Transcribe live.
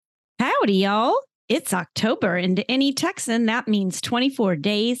Howdy, y'all. It's October, and to any Texan, that means 24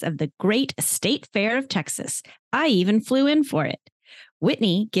 days of the Great State Fair of Texas. I even flew in for it.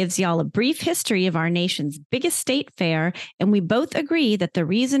 Whitney gives y'all a brief history of our nation's biggest state fair, and we both agree that the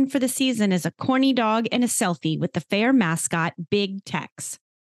reason for the season is a corny dog and a selfie with the fair mascot, Big Tex.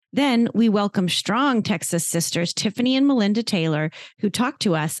 Then we welcome strong Texas sisters Tiffany and Melinda Taylor, who talk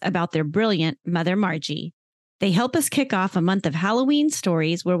to us about their brilliant Mother Margie. They help us kick off a month of Halloween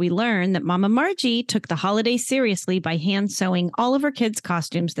stories where we learn that Momma Margie took the holiday seriously by hand sewing all of her kids'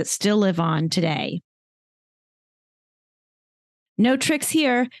 costumes that still live on today. No tricks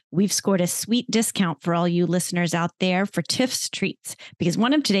here. We've scored a sweet discount for all you listeners out there for Tiff's Treats, because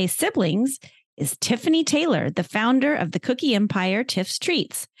one of today's siblings is Tiffany Taylor, the founder of the cookie empire Tiff's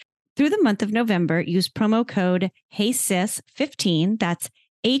Treats. Through the month of November, use promo code Hey Sis 15. That's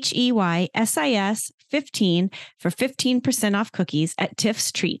HEYSIS 15 for 15% off cookies at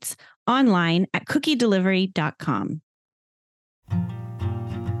Tiff's Treats, online at cookiedelivery.com.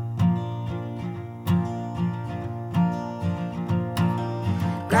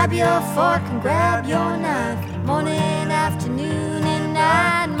 Grab your fork and grab your knife. Morning, afternoon, and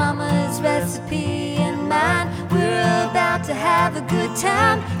night. Mama's recipe and mine. We're about to have a good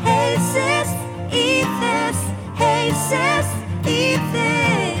time. Hey sis, eat this. Hey sis, eat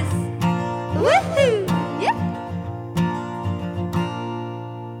this. Woohoo! Yeah.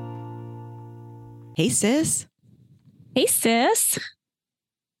 Hey sis. Hey, sis.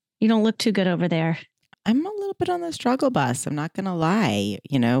 You don't look too good over there. I'm a little bit on the struggle bus. I'm not going to lie.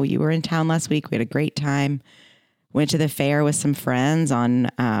 You know, you were in town last week. We had a great time. Went to the fair with some friends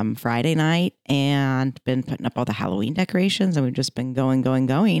on Friday night and been putting up all the Halloween decorations. And we've just been going.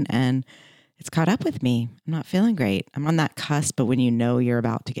 And it's caught up with me. I'm not feeling great. I'm on that cusp, but when you know you're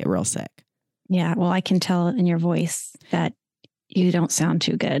about to get real sick. Yeah, well, I can tell in your voice that you don't sound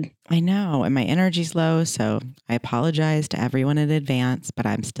too good. I know. And my energy's low. So I apologize to everyone in advance, but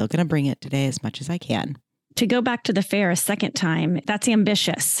I'm still going to bring it today as much as I can. To go back to the fair a second time, that's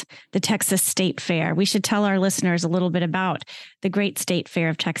ambitious, the Texas State Fair. We should tell our listeners a little bit about the Great State Fair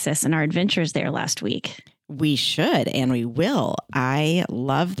of Texas and our adventures there last week. We should, and we will. I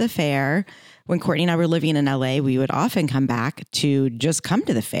love the fair. When Courtney and I were living in LA, we would often come back to just come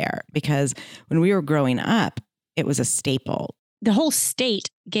to the fair because when we were growing up, it was a staple. The whole state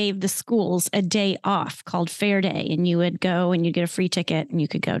gave the schools a day off called Fair Day, and you would go and you'd get a free ticket and you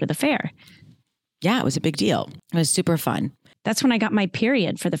could go to the fair. Yeah, it was a big deal. It was super fun. That's when I got my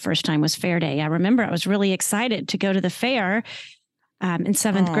period for the first time was Fair Day. I remember I was really excited to go to the fair in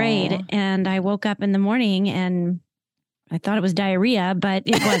seventh grade. And I woke up in the morning and I thought it was diarrhea, but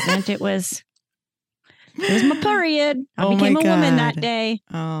it wasn't. It was my period. I became a woman that day.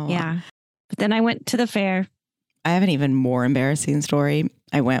 Oh, yeah. But then I went to the fair. I have an even more embarrassing story.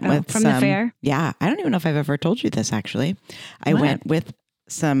 I went with from the fair. Yeah. I don't even know if I've ever told you this, actually. I went with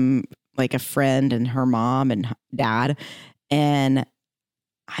like a friend and her mom and dad. And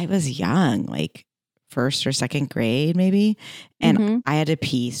I was young, like first or second grade, maybe. And I had to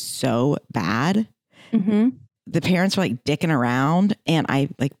pee so bad. The parents were like dicking around and I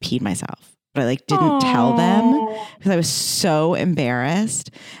like peed myself, but I like didn't tell them because I was so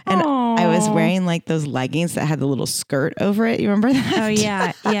embarrassed. And I was wearing like those leggings that had the little skirt over it. You remember that? Oh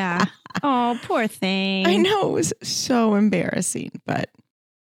yeah. Yeah. Oh, poor thing. I know, it was so embarrassing, but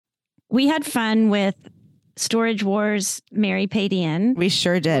we had fun with Storage Wars. Mary paid in. We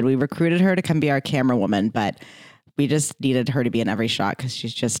sure did. We recruited her to come be our camera woman, but we just needed her to be in every shot because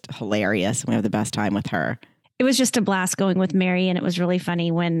she's just hilarious and we have the best time with her. It was just a blast going with Mary, and it was really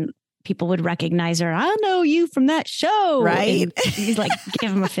funny when people would recognize her. I know you from that show. Right. He's like,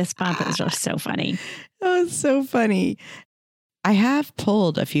 give him a fist bump. It was just so funny. That was so funny. I have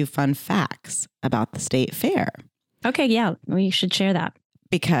pulled a few fun facts about the state fair. Okay. Yeah. We should share that.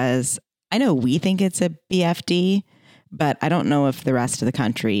 Because I know we think it's a BFD, but I don't know if the rest of the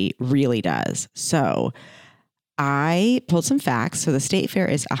country really does. So I pulled some facts. So the state fair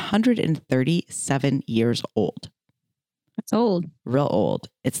is 137 years old. That's old. Real old.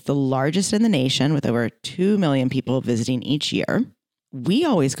 It's the largest in the nation with over 2 million people visiting each year. We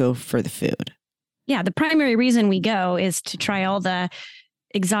always go for the food. Yeah. The primary reason we go is to try all the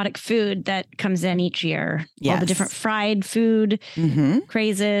exotic food that comes in each year. Yes. All the different fried food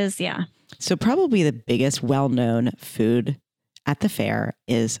crazes. Yeah. So probably the biggest well-known food at the fair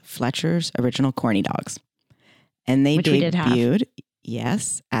is Fletcher's Original Corny Dogs. And they debuted,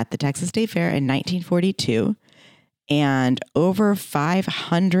 yes, at the Texas State Fair in 1942. And over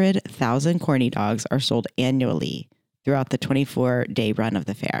 500,000 corny dogs are sold annually throughout the 24-day run of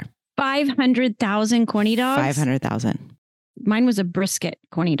the fair. 500,000 corny dogs? 500,000. mine was a brisket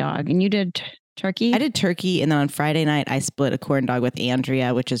corny dog, and you did turkey. I did turkey, and then on Friday night I split a corn dog with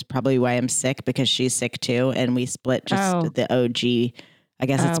Andrea, which is probably why I'm sick, because she's sick too, and we split just the OG. I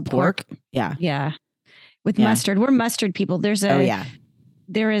guess it's pork. Yeah, with mustard. We're mustard people. There's a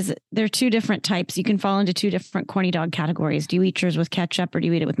there are two different types. You can fall into two different corny dog categories. Do you eat yours with ketchup or do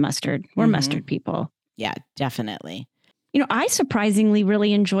you eat it with mustard? We're mustard people. Yeah, definitely. I surprisingly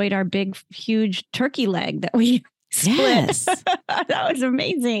really enjoyed our big, huge turkey leg that we split. Yes. That was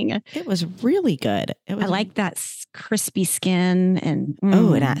amazing. It was really good. I like that crispy skin and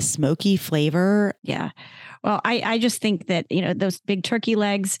and that smoky flavor. Yeah. Well, I just think that, those big turkey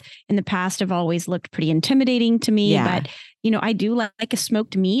legs in the past have always looked pretty intimidating to me. Yeah. But, I do like a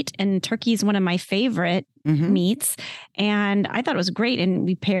smoked meat, and turkey is one of my favorite meats. And I thought it was great. And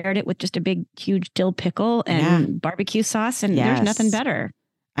we paired it with just a big, huge dill pickle and barbecue sauce. And there's nothing better.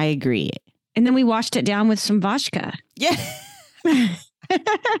 I agree. And then we washed it down with some vodka. Yeah.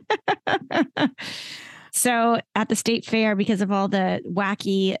 So at the state fair, because of all the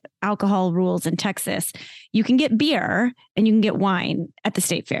wacky alcohol rules in Texas, you can get beer and you can get wine at the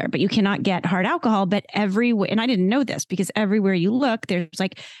state fair, but you cannot get hard alcohol. But everywhere, and I didn't know this, because everywhere you look, there's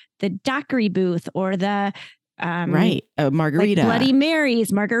like the daiquiri booth or the margarita, like Bloody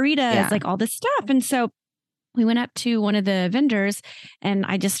Marys, margaritas, like all this stuff. And so we went up to one of the vendors, and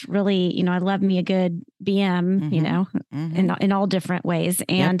I just really, I love me a good BM, in all different ways,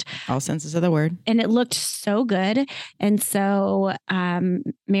 and all senses of the word. And it looked so good. And so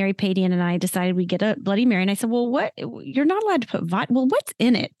Mary Padian and I decided we'd get a Bloody Mary. And I said, well, what? You're not allowed to put vodka. Well, what's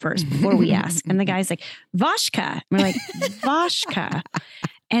in it first before we ask? And the guy's like, vodka. We're like, vodka.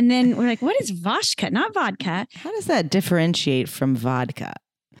 And then we're like, what is vodka? Not vodka. How does that differentiate from vodka?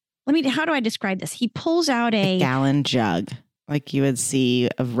 How do I describe this? He pulls out a gallon jug, like you would see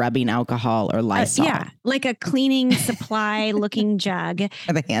of rubbing alcohol or Lysol. Like a cleaning supply looking jug.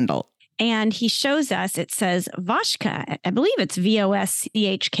 With a handle. And he shows us, it says Voshka. I believe it's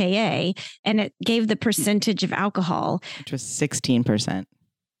VOSCHKA. And it gave the percentage of alcohol. Which was 16%.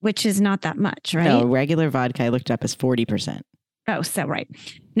 Which is not that much, right? No, regular vodka I looked up is 40%. Oh, so right.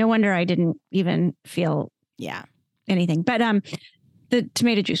 No wonder I didn't even feel anything. But the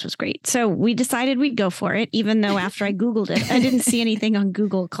tomato juice was great. So we decided we'd go for it, even though after I Googled it, I didn't see anything on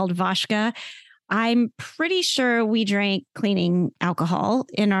Google called Voshka. I'm pretty sure we drank cleaning alcohol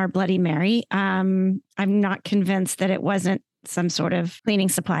in our Bloody Mary. I'm not convinced that it wasn't some sort of cleaning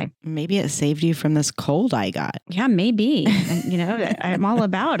supply. Maybe it saved you from this cold I got. Yeah, maybe. And, I'm all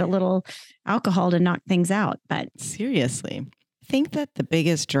about a little alcohol to knock things out. But seriously, I think that the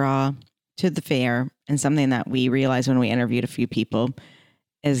biggest draw to the fair, and something that we realized when we interviewed a few people,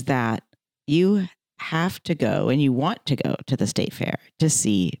 is that you have to go and you want to go to the state fair to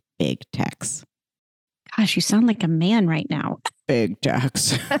see Big Tex. Gosh, you sound like a man right now. Big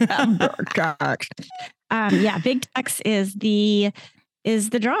Tex. Big Tex is the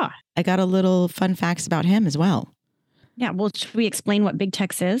draw. I got a little fun facts about him as well. Yeah, well, should we explain what Big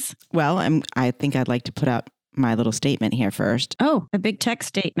Tex is? Well, I think I'd like to put out my little statement here first. Oh, a Big Tex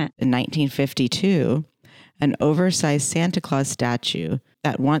statement. In 1952, an oversized Santa Claus statue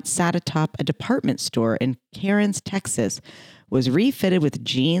that once sat atop a department store in Karens, Texas, was refitted with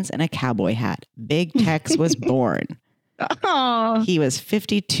jeans and a cowboy hat. Big Tex was born. Oh. He was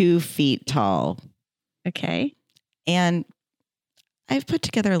 52 feet tall. Okay. And I've put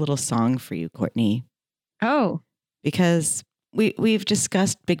together a little song for you, Courtney. Oh. Because we've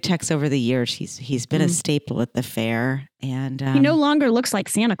discussed Big Tex over the years. He's been a staple at the fair, and he no longer looks like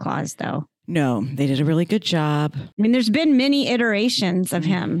Santa Claus, though. No, they did a really good job. I mean, there's been many iterations of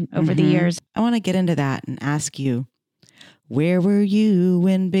him over the years. I want to get into that and ask you, where were you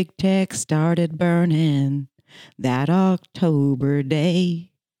when Big Tex started burning that October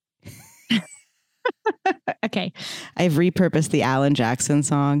day? Okay, I've repurposed the Alan Jackson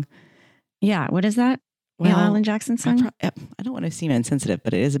song. Yeah, what is that? Well, Alan Jackson song? I don't want to seem insensitive,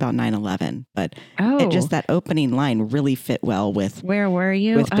 but it is about 9/11. But that opening line really fit well with Where Were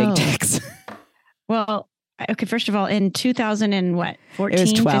You? With Big Tex. Well, okay, first of all, in 2000 and what? 14, it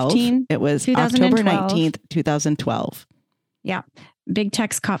was 12. 15? It was October 19th, 2012. Yeah. Big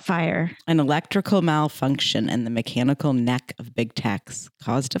Tex caught fire. An electrical malfunction in the mechanical neck of Big Tex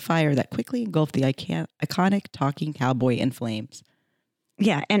caused a fire that quickly engulfed the iconic talking cowboy in flames.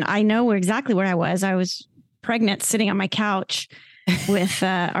 Yeah, and I know exactly where I was. I was pregnant, sitting on my couch with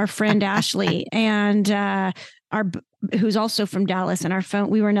our friend Ashley, and who's also from Dallas. And our phone,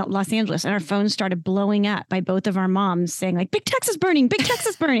 we were in Los Angeles, and our phone started blowing up by both of our moms saying, like, Big Tex is burning, Big Tex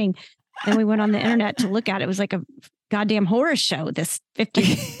is burning. And we went on the internet to look at it. It was like a goddamn horror show, this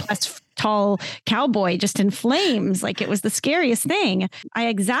 50 plus tall cowboy just in flames. Like it was the scariest thing. I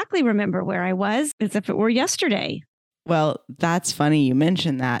exactly remember where I was as if it were yesterday. Well, that's funny you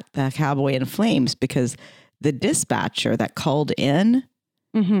mentioned that, the cowboy in flames, because the dispatcher that called in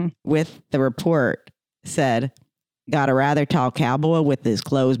with the report said, got a rather tall cowboy with his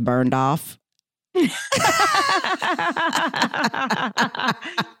clothes burned off. Why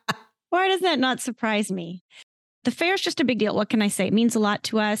does that not surprise me? The fair is just a big deal. What can I say? It means a lot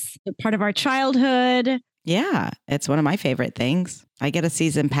to us. It's part of our childhood. Yeah, it's one of my favorite things. I get a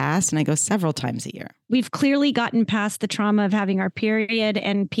season pass and I go several times a year. We've clearly gotten past the trauma of having our period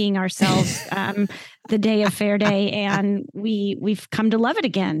and peeing ourselves the day of fair day. And we've come to love it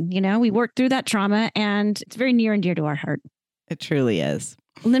again. You know, we worked through that trauma and it's very near and dear to our heart. It truly is.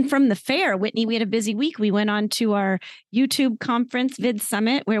 And then from the fair, Whitney, we had a busy week. We went on to our YouTube conference, Vid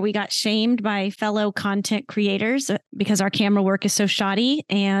Summit, where we got shamed by fellow content creators because our camera work is so shoddy,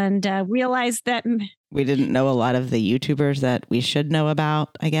 and realized that we didn't know a lot of the YouTubers that we should know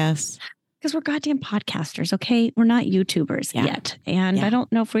about, I guess. Because we're goddamn podcasters, okay? We're not YouTubers yet. And I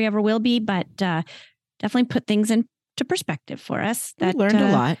don't know if we ever will be, but definitely put things into perspective for us. We learned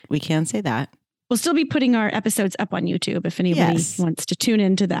a lot. We can say that. We'll still be putting our episodes up on YouTube if anybody wants to tune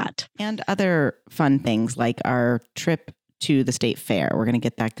into that. And other fun things like our trip to the state fair. We're going to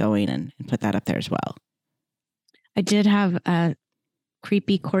get that going and put that up there as well. I did have a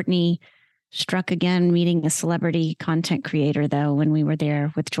creepy Courtney struck again meeting a celebrity content creator, though, when we were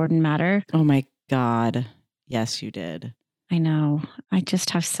there with Jordan Matter. Oh, my God. Yes, you did. I know. I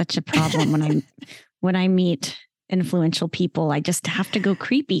just have such a problem when I meet influential people. I just have to go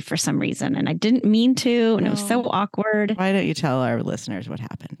creepy for some reason. And I didn't mean to. And it was so awkward. Why don't you tell our listeners what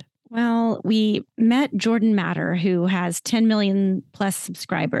happened? Well, we met Jordan Matter, who has 10 million plus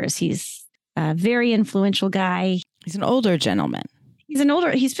subscribers. He's a very influential guy. He's an older gentleman.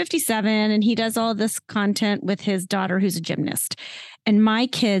 He's 57 and he does all this content with his daughter, who's a gymnast. And my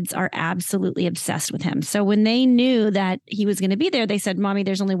kids are absolutely obsessed with him. So when they knew that he was going to be there, they said, Mommy,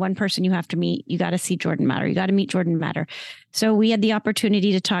 there's only one person you have to meet. You got to see Jordan Matter. You got to meet Jordan Matter. So we had the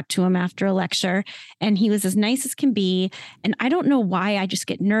opportunity to talk to him after a lecture, and he was as nice as can be. And I don't know why I just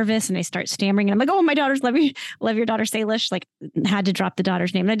get nervous and I start stammering. And I'm like, oh, my daughters love your daughter Salish. Like, had to drop the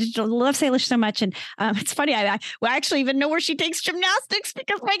daughter's name. And I just love Salish so much. And it's funny. I actually even know where she takes gymnastics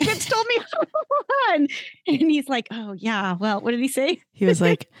because my kids told me. And he's like, oh, yeah. Well, what did he say? He was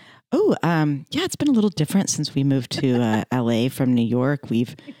like, oh, yeah, it's been a little different since we moved to LA from New York.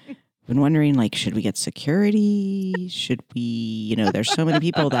 We've been wondering, like, should we get security? Should we, there's so many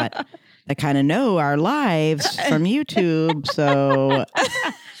people that kind of know our lives from YouTube. So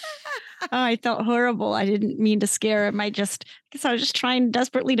I felt horrible. I didn't mean to scare him. I was just trying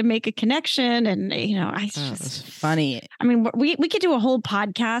desperately to make a connection. And, it was funny. I mean, we could do a whole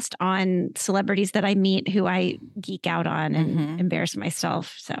podcast on celebrities that I meet who I geek out on and embarrass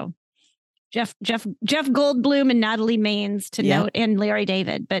myself. So Jeff Goldblum and Natalie Maines to note, and Larry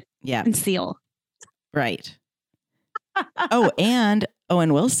David, but conceal. Right. Oh, and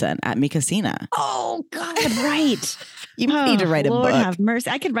Owen Wilson at Mikasina. Oh, God, right. You need to write a book. Lord have mercy.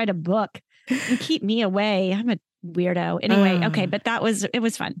 I could write a book and keep me away. I'm a weirdo. Anyway, okay, but it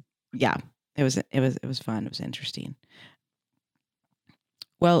was fun. Yeah, it was fun. It was interesting.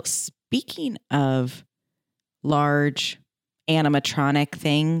 Well, speaking of large animatronic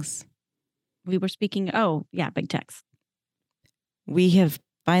things, we were speaking. Oh, yeah, big text. We have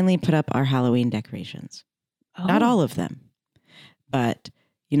finally put up our Halloween decorations. Oh. Not all of them, but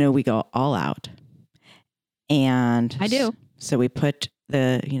we go all out. And I do. So we put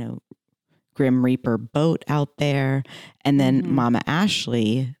the, Grim Reaper boat out there. And then Momma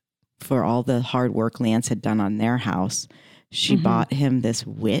Ashley, for all the hard work Lance had done on their house, she bought him this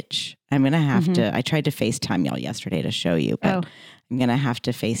witch. I'm going to have to, I tried to FaceTime y'all yesterday to show you, but I'm going to have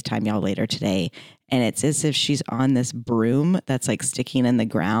to FaceTime y'all later today. And it's as if she's on this broom that's like sticking in the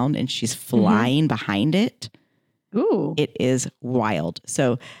ground and she's flying behind it. Ooh. It is wild.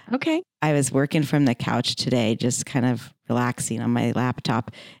 So okay. I was working from the couch today, just kind of relaxing on my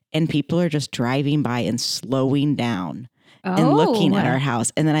laptop, and people are just driving by and slowing down and looking at our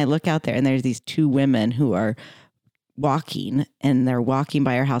house. And then I look out there and there's these two women who are walking, and they're walking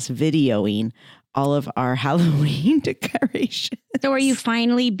by our house, videoing all of our Halloween decorations. So are you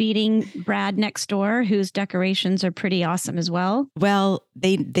finally beating Brad next door, whose decorations are pretty awesome as well? Well,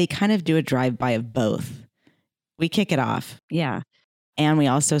 they kind of do a drive-by of both. We kick it off. Yeah. And we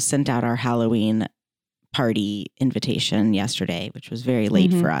also sent out our Halloween party invitation yesterday, which was very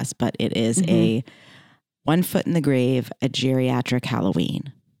late for us, but it is a 1 foot in the grave, a geriatric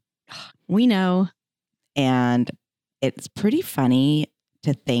Halloween. We know. And it's pretty funny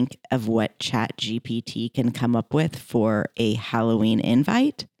to think of what ChatGPT can come up with for a Halloween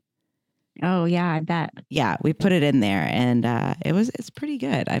invite. Oh yeah, I bet. Yeah, we put it in there, and it's pretty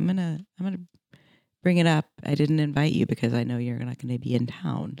good. I'm gonna bring it up. I didn't invite you because I know you're not going to be in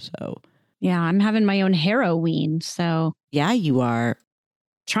town. So yeah, I'm having my own Halloween. So yeah, you are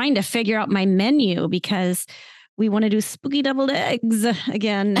trying to figure out my menu because we want to do spooky deviled eggs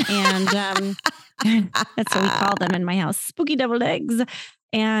again, and that's what we call them in my house: spooky deviled eggs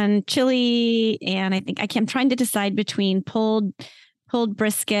and chili. And I'm trying to decide between pulled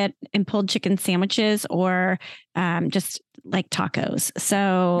brisket and pulled chicken sandwiches or just like tacos.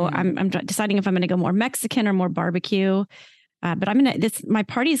 So I'm deciding if I'm going to go more Mexican or more barbecue. But my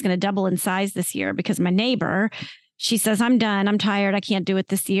party is going to double in size this year because my neighbor, she says, I'm done. I'm tired. I can't do it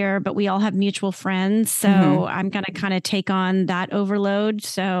this year, but we all have mutual friends. So I'm going to kind of take on that overload.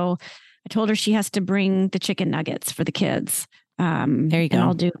 So I told her she has to bring the chicken nuggets for the kids. There you go. And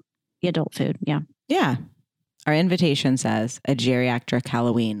I'll do the adult food. Yeah. Yeah. Our invitation says, a geriatric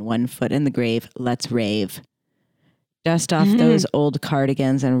Halloween, 1 foot in the grave, let's rave. Dust off those old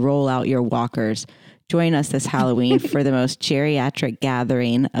cardigans and roll out your walkers. Join us this Halloween for the most geriatric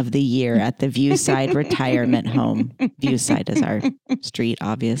gathering of the year at the Viewside Retirement Home. Viewside is our street,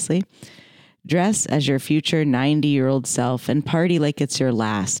 obviously. Dress as your future 90-year-old self and party like it's your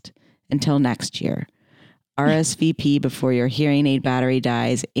last until next year. RSVP before your hearing aid battery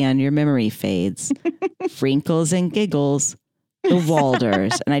dies and your memory fades. Wrinkles and giggles, the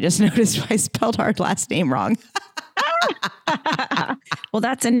Walders. And I just noticed I spelled our last name wrong. Well,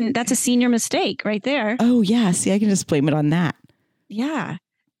 that's a senior mistake right there. Oh, yeah. See, I can just blame it on that. Yeah.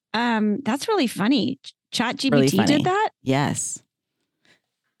 That's really funny. ChatGPT really did that? Yes.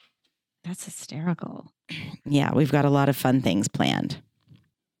 That's hysterical. Yeah, we've got a lot of fun things planned.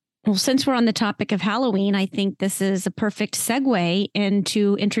 Well, since we're on the topic of Halloween, I think this is a perfect segue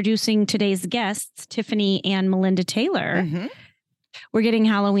into introducing today's guests, Tiffany and Melinda Taylor. We're getting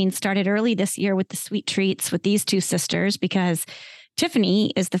Halloween started early this year with the sweet treats with these two sisters because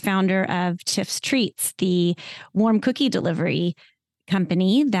Tiffany is the founder of Tiff's Treats, the warm cookie delivery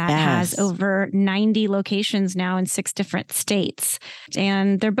company that has over 90 locations now in 6 different states.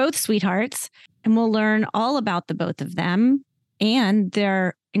 And they're both sweethearts, and we'll learn all about the both of them and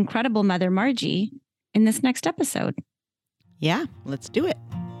their incredible mother, Margie, in this next episode. Yeah, let's do it.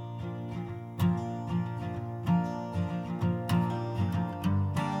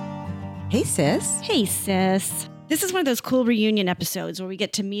 Hey, sis. Hey, sis. This is one of those cool reunion episodes where we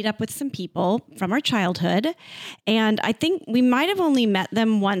get to meet up with some people from our childhood. And I think we might have only met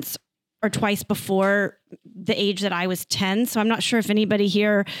them once or twice before the age that I was 10. So I'm not sure if anybody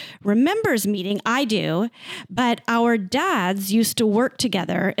here remembers meeting. I do. But our dads used to work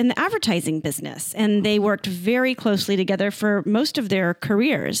together in the advertising business, and they worked very closely together for most of their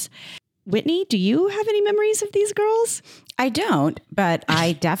careers. Whitney, do you have any memories of these girls? I don't, but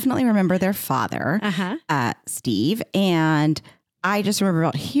I definitely remember their father, Steve, and I just remember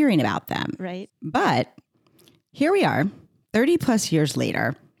about hearing about them. Right. But here we are, 30 plus years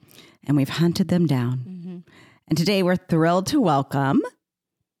later, and we've hunted them down. And today we're thrilled to welcome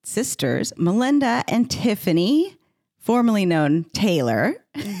sisters Melinda and Tiffany, formerly known Taylor.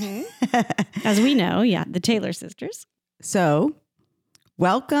 As we know, yeah, the Taylor sisters. So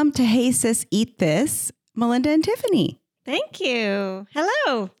welcome to Hey Sis, Eat This, Melinda and Tiffany. Thank you.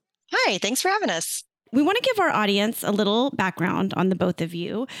 Hello. Hi, thanks for having us. We want to give our audience a little background on the both of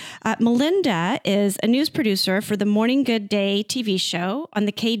you. Melinda is a news producer for the Morning Good Day TV show on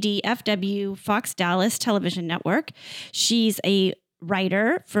the KDFW Fox Dallas television network. She's a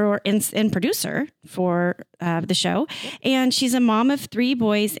writer and producer for the show. And she's a mom of 3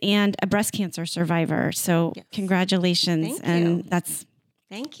 boys and a breast cancer survivor. So congratulations.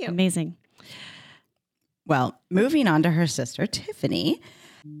 Thank you. Amazing. Well, moving on to her sister, Tiffany.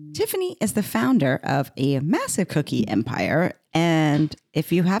 Tiffany is the founder of a massive cookie empire. And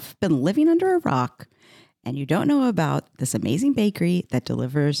if you have been living under a rock and you don't know about this amazing bakery that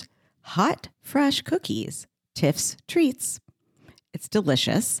delivers hot, fresh cookies, Tiff's Treats, it's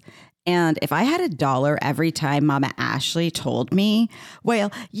delicious. And if I had $1 every time Momma Ashley told me,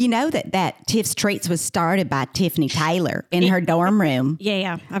 well, you know that Tiff's Treats was started by Tiffany Taylor in her dorm room.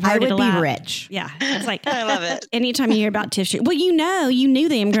 Yeah. I've heard it a lot. I would be rich. Yeah. It's like, I love it. Anytime you hear about Tiff's Treats, well, you knew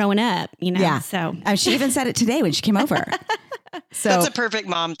them growing up, Yeah. So she even said it today when she came over. So that's a perfect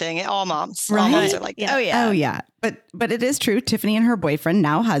mom thing. All moms. Right? All moms are like, Yeah. oh yeah. But it is true. Tiffany and her boyfriend,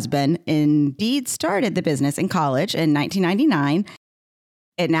 now husband, indeed started the business in college in 1999.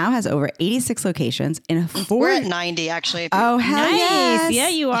 It now has over 86 locations in We're at 90, actually. Oh, hell Nice. yes. Yeah,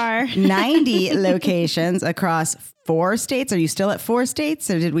 you are. 90 locations across 4 states. Are you still at 4 states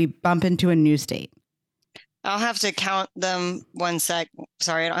or did we bump into a new state? I'll have to count them one sec.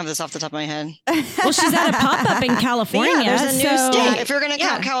 Sorry, I don't have this off the top of my head. Well, she's at a pop-up in California. Yeah, there's a new so- state. If you're going to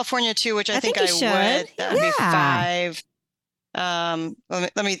count California too, which I think think I you should. would, that would be Yeah. 5.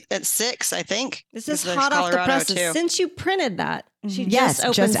 Let me, it's 6, I think. This is There's hot off the Colorado, presses. too. Since you printed that, she Yes, just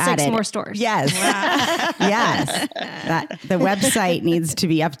opened just 6 added. more stores. Yes. Yes. The website needs to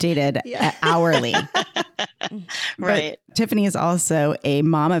be updated hourly. Right. But Tiffany is also a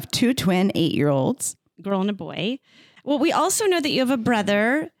mom of 2 twin 8-year-olds. Girl and a boy. Well, we also know that you have a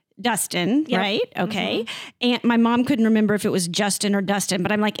brother, Dustin, Yep. right? Okay. And my mom couldn't remember if it was Justin or Dustin,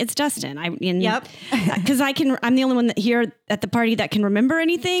 but I'm like, it's Dustin. Yep. Because I'm the only one that here at the party that can remember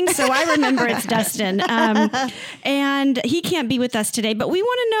anything. So I remember it's Dustin. And he can't be with us today, but we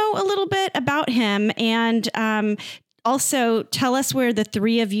want to know a little bit about him and also tell us where the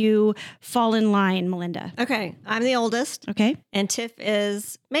 3 of you fall in line, Melinda. Okay. I'm the oldest, Okay. and Tiff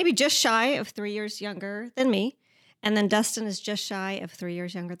is maybe just shy of 3 years younger than me. And then Dustin is just shy of 3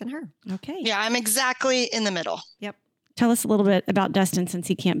 years younger than her. Okay. Yeah, I'm exactly in the middle. Yep. Tell us a little bit about Dustin since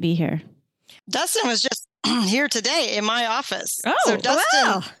he can't be here. Dustin was just here today in my office. Oh, so Dustin,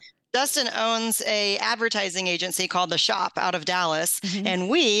 wow. Dustin owns a advertising agency called The Shop out of Dallas, and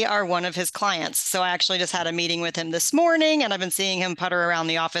we are one of his clients. So I actually just had a meeting with him this morning, and I've been seeing him putter around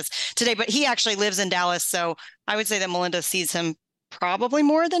the office today. But he actually lives in Dallas, so I would say that Melinda sees him probably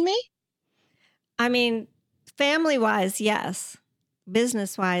more than me. I mean, family-wise, yes.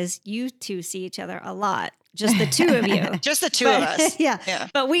 Business-wise, you two see each other a lot. Just the 2 of you. Just the 2 of us. Yeah. Yeah.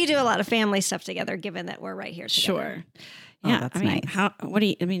 But we do a lot of family stuff together, given that we're right here together. Sure. Oh, Yeah, that's I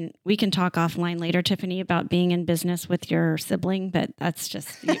mean, nice. we can talk offline later, Tiffany, about being in business with your sibling, but that's just.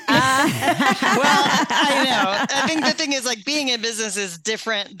 Well, I know. I think the thing is, like, being in business is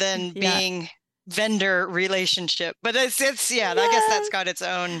different than being vendor relationship, but it's I guess that's got its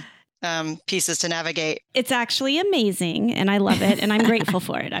own pieces to navigate. It's actually amazing, and I love it, and I'm grateful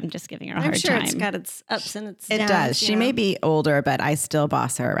for it. I'm just giving her a I'm hard sure time. it's got its ups and its It downs. does. you She know. may be older, but I still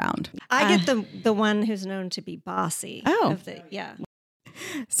boss her around. I get the one who's known to be bossy. Oh. Yeah.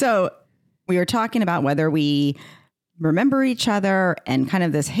 So we were talking about whether we remember each other and kind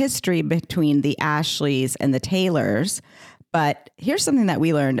of this history between the Ashleys and the Taylors. But here's something that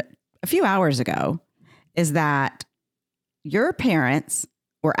we learned a few hours ago is that your parents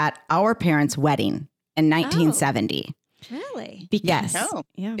were at our parents' wedding in 1970. Really? Yes. Oh.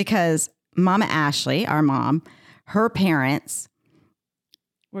 Yeah, Because Momma Ashley, our mom, her parents,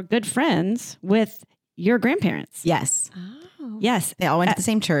 we're good friends with your grandparents. yes, Oh. Yes. they all went to the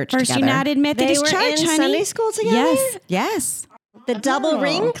same church First together. United They Methodist were Church, in honey. Sunday school together? Yes. Yes. The double Oh.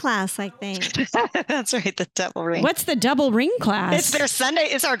 ring class, I think. That's right, the double ring. What's the double ring class? It's their Sunday.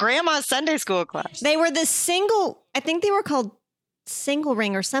 It's our grandma's Sunday school class. They were the single, I think they were called single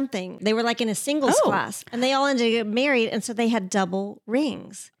ring or something. They were like in a singles Oh. class, and they all ended up getting married, and so they had double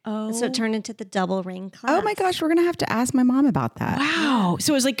rings. Oh. And so it turned into the double ring class. Oh my gosh, we're going to have to ask my mom about that. Wow.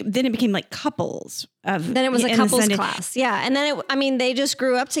 So it was like, then it became like couples of. Then it was a in the couples Sunday- class. Yeah. And then they just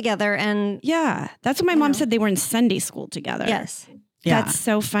grew up together, and Yeah. That's what my mom said. They were in Sunday school together. yes. Yeah. That's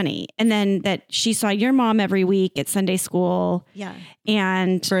so funny. And then that she saw your mom every week at Sunday school. Yeah.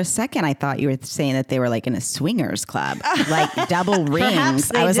 And For a second, I thought you were saying that they were like in a swingers club, like double rings. Perhaps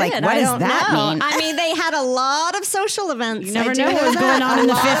they I was like, did. what I does don't that know. mean? I mean, they had a lot of social events. You never I do know what was that. going on in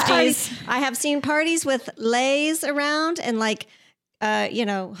the A lot of 50s. parties. I have seen parties with leis around and like,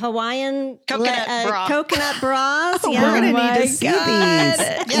 Hawaiian Coconut bra. coconut bras. Oh, yeah. we're going to my need to see God.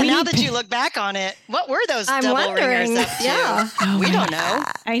 these. Yeah, now that you look back on it, what were those I'm double wondering. ringers up to? Yeah. We don't know.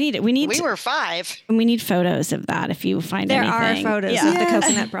 I need it. We need We were 5. we need photos of that if you find There anything. are photos Yeah. of the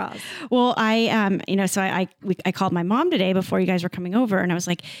coconut bras. Well, so I called my mom today before you guys were coming over, and I was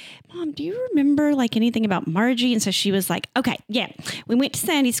like, Mom, do you remember like anything about Margie? And so she was like, okay, yeah, we went to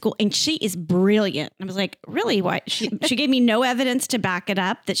Sunday school, and she is brilliant. I was like, really? Why? She gave me no evidence to back it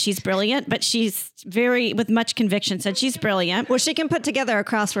up that she's brilliant, but she's with much conviction said she's brilliant. Well, she can put together a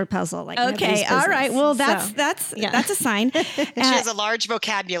crossword puzzle. Like Okay, nobody's all business. right. Well, So, that's yeah. a sign. She has a large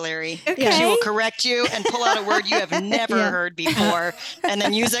vocabulary. Okay. She will correct you and pull out a word you have never heard before and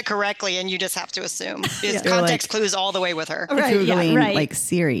then use it correctly, and you just have to assume. It's You're context clues all the way with her. Right, yeah, Googling right. like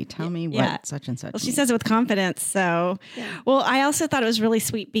Siri, tell me Yeah. what such and such. Well, she means. says it with confidence. So, well, I also thought it was really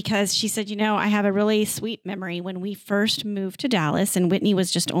sweet because she said, I have a really sweet memory when we first moved to Dallas and Whitney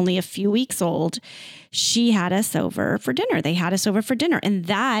was just only a few weeks old. She had us over for dinner. They had us over for dinner. And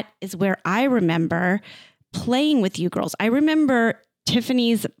that is where I remember playing with you girls. I remember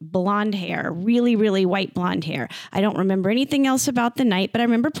Tiffany's blonde hair, really, really white blonde hair. I don't remember anything else about the night, but I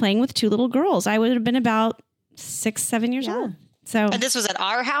remember playing with 2 little girls. I would have been about 6, 7 years old. So, and this was at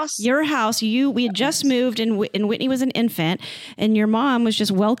our house? Your house. We had just moved and Whitney was an infant, and your mom was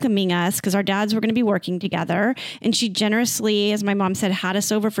just welcoming us because our dads were going to be working together. And she generously, as my mom said, had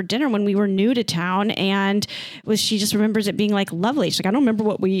us over for dinner when we were new to town. And she just remembers it being like lovely. She's like, I don't remember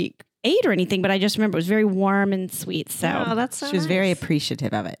what we ate or anything, but I just remember it was very warm and sweet. So that's so she was very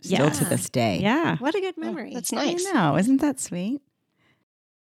appreciative of it still to this day. Yeah. What a good memory. That's nice. I know. Isn't that sweet?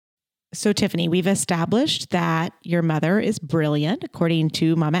 So, Tiffany, we've established that your mother is brilliant, according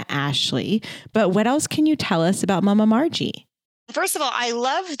to Momma Ashley. But what else can you tell us about Momma Margie? First of all, I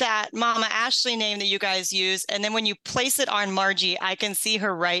love that Momma Ashley name that you guys use. And then when you place it on Margie, I can see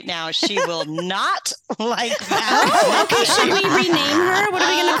her right now. She will not like that. Okay, should we rename her? What are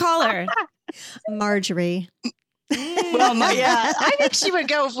we going to call her? Marjorie. Well, I think she would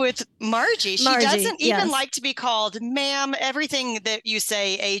go with Margie. She Margie, doesn't even like to be called ma'am. Everything that you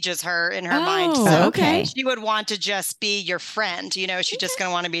say ages her in her mind. Oh, So okay. she would want to just be your friend. You know, she's just going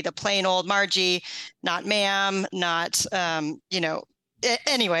to want to be the plain old Margie, not ma'am, not,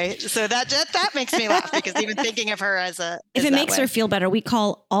 anyway. So that makes me laugh because even thinking of her as if it makes her feel better, we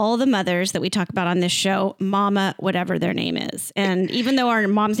call all the mothers that we talk about on this show, Mama, whatever their name is. And even though our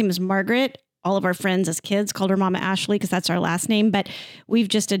mom's name is Margaret, all of our friends as kids called her Momma Ashley because that's our last name. But we've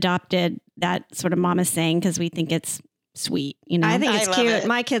just adopted that sort of mama saying because we think it's sweet. You know, I think it's cute. It.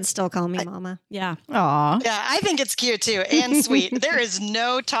 My kids still call me Mama. Yeah. Aw. Yeah, I think it's cute too and sweet. There is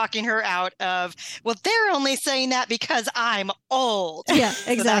no talking her out of, well, they're only saying that because I'm old. Yeah,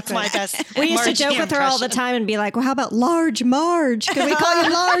 exactly. So that's my best. We used to Margie joke with her all the impression. time and be like, well, how about Large Marge? Could we call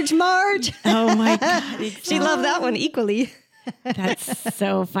you Large Marge? Oh my God. She loved that one equally. That's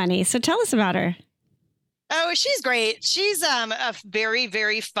so funny. So tell us about her. Oh, she's great. She's a very,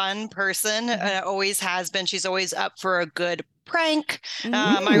 very fun person. Always has been. She's always up for a good prank.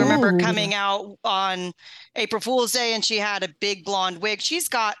 I remember coming out on April Fool's Day and she had a big blonde wig. She's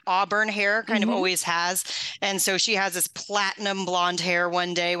got auburn hair, kind of always has. And so she has this platinum blonde hair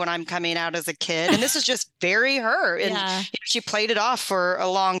one day when I'm coming out as a kid. And this is just very her. And she played it off for a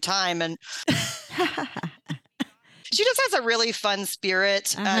long time. And she just has a really fun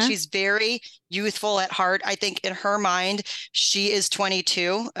spirit. She's very youthful at heart. I think in her mind, she is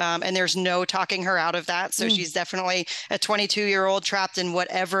 22 and there's no talking her out of that. So she's definitely a 22-year-old trapped in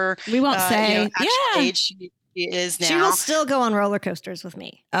whatever we won't say age she is now. She will still go on roller coasters with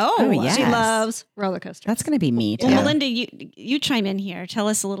me. Oh, yes. She loves roller coasters. That's going to be me too. Well, Melinda, you chime in here. Tell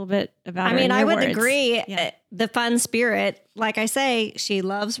us a little bit about her. I mean, in I your would words. agree. Yeah. The fun spirit, like I say, she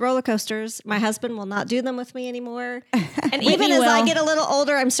loves roller coasters. My husband will not do them with me anymore. And even as I get a little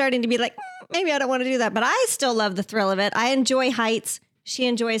older, I'm starting to be like, maybe I don't want to do that. But I still love the thrill of it. I enjoy heights. She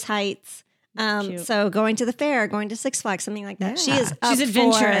enjoys heights. So going to the fair, going to Six Flags, something like that. Yeah. She's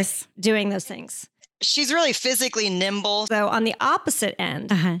adventurous. for doing those things. She's really physically nimble. So on the opposite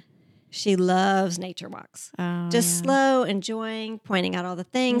end, she loves nature walks. Just slow, enjoying, pointing out all the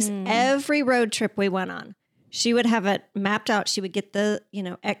things. Every road trip we went on, she would have it mapped out. She would get the,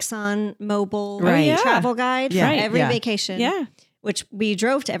 Exxon Mobil travel guide for every vacation, which we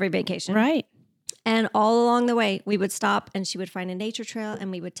drove to every vacation. Right. And all along the way, we would stop and she would find a nature trail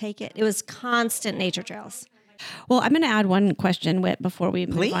and we would take it. It was constant nature trails. Well, I'm going to add one question, Whit, before we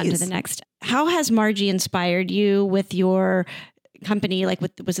move on to the next. How has Margie inspired you with your company? Like,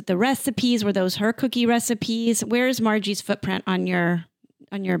 was it the recipes? Were those her cookie recipes? Where's Margie's footprint on your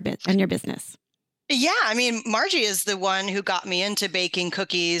business? Yeah, I mean, Margie is the one who got me into baking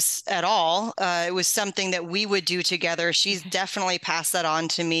cookies at all. It was something that we would do together. She's definitely passed that on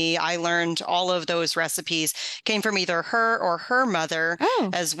to me. I learned all of those recipes came from either her or her mother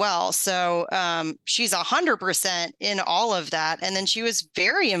as well. So she's 100% in all of that. And then she was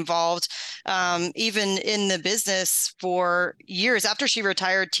very involved even in the business for years. After she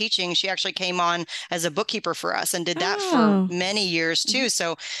retired teaching, she actually came on as a bookkeeper for us and did that for many years too.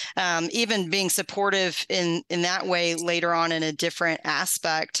 So even being supportive in that way later on in a different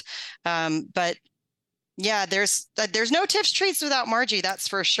aspect. But yeah, there's no Tiff's treats without Margie. That's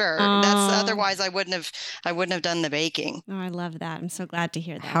for sure. Otherwise I wouldn't have done the baking. Oh, I love that. I'm so glad to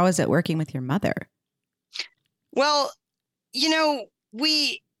hear that. How is it working with your mother? Well,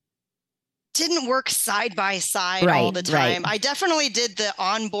 didn't work side by side all the time. I definitely did the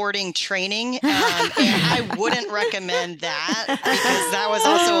onboarding training, and I wouldn't recommend that because that was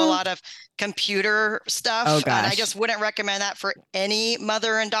also a lot of computer stuff. Oh, gosh. And I just wouldn't recommend that for any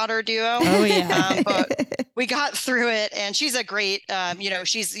mother and daughter duo. Oh, yeah. But we got through it, and she's a great,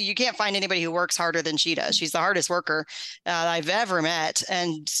 you can't find anybody who works harder than she does. She's the hardest worker I've ever met,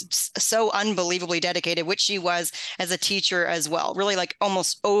 and so unbelievably dedicated, which she was as a teacher as well. Really like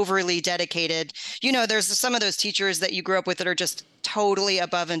almost overly dedicated. There's some of those teachers that you grew up with that are just totally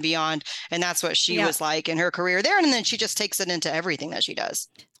above and beyond. And that's what she was like in her career there. And then she just takes it into everything that she does.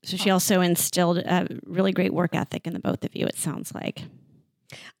 So she also instilled a really great work ethic in the both of you, it sounds like.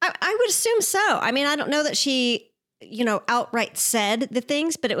 I would assume so. I mean, I don't know that she, outright said the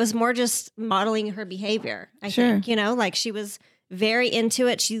things, but it was more just modeling her behavior. I think, like she was very into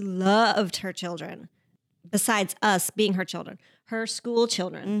it. She loved her children. Besides us being her children, her school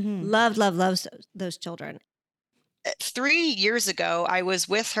children, loves those children. 3 years ago, I was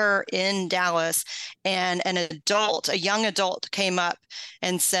with her in Dallas, and a young adult came up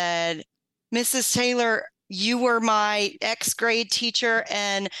and said, Mrs. Taylor, you were my X grade teacher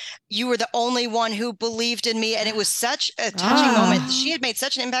and you were the only one who believed in me. And it was such a touching moment. She had made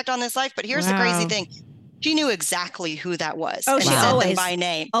such an impact on this life, but here's the crazy thing. She knew exactly who that was. Oh, and she said always them by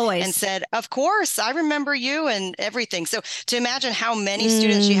name. Always. And said, of course, I remember you and everything. So to imagine how many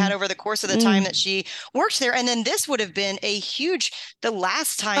students she had over the course of the time that she worked there. And then this would have been the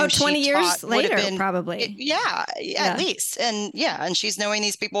last time 20 she years taught later, been, probably. At least. And and she's knowing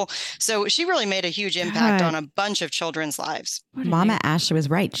these people. So she really made a huge impact on a bunch of children's lives. Momma Ashley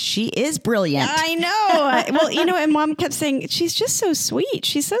was right. She is brilliant. I know. Well, and Mom kept saying, she's just so sweet.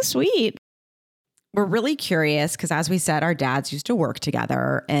 She's so sweet. We're really curious because, as we said, our dads used to work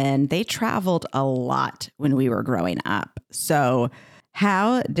together and they traveled a lot when we were growing up. So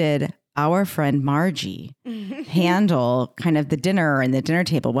how did our friend Margie handle kind of the dinner and the dinner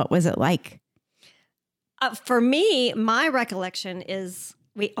table? What was it like? For me, my recollection is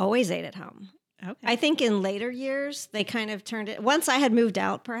we always ate at home. Okay. I think in later years, they kind of turned it. Once I had moved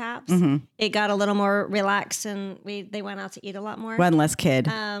out, perhaps, it got a little more relaxed and they went out to eat a lot more. One less kid.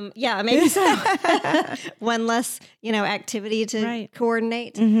 Maybe so. One less, activity to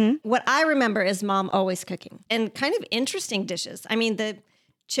coordinate. What I remember is Mom always cooking and kind of interesting dishes. I mean, the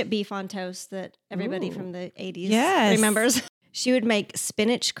chip beef on toast that everybody from the 80s remembers. She would make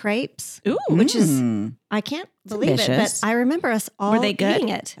spinach crepes, which is, I can't believe it, but I remember us all eating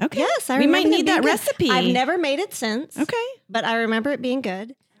it. Okay. Yes, I we remember might need that recipe. I've never made it since. Okay. But I remember it being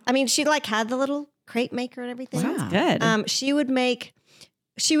good. I mean, she had the little crepe maker and everything. Sounds good. She would make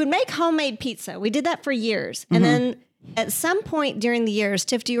homemade pizza. We did that for years. And then at some point during the years,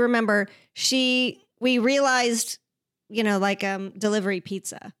 Tiff, do you remember, we realized, delivery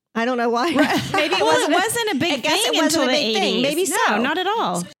pizza. I don't know why. Maybe it wasn't a big thing until the 80s. Maybe so. No, not at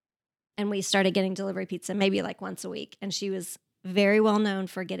all. And we started getting delivery pizza maybe once a week. And she was very well known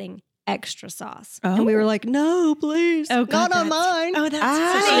for getting extra sauce. Oh. And we were like, no, please. Oh, God, not on mine. Oh,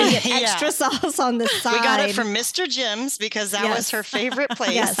 that's funny. Get extra sauce on the side. We got it from Mr. Jim's because that was her favorite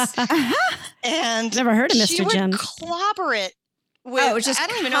place. Yes. And never heard of Mr. She would Jim's. Clobber it. It was just I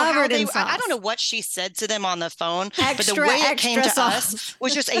don't even know how I don't know what she said to them on the phone, extra, but the way it came to sauce. us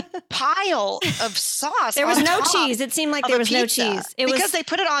was just a pile of sauce. There was no cheese. It seemed like there was no cheese. Because they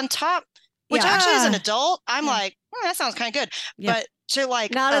put it on top, which actually as an adult, I'm like, that sounds kind of good. Yeah. But to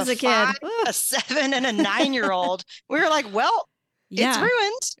not as a kid, 5, a 7, and a 9-year-old, we were like, well, it's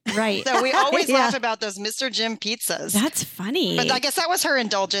ruined. Right. So we always laugh about those Mr. Jim pizzas. That's funny. But I guess that was her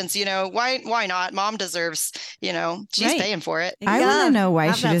indulgence, why not? Mom deserves, she's paying for it. I want to know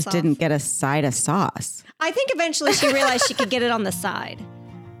why she just sauce. didn't get a side of sauce. I think eventually she realized she could get it on the side.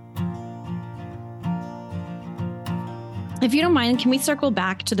 If you don't mind, can we circle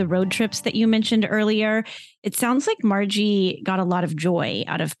back to the road trips that you mentioned earlier? It sounds like Margie got a lot of joy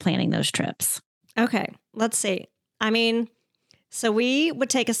out of planning those trips. Okay, let's see. I mean, so we would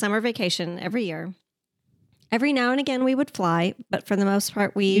take a summer vacation every year. Every now and again we would fly, but for the most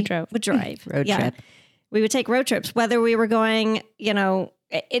part we would drive. Road trip. We would take road trips, whether we were going,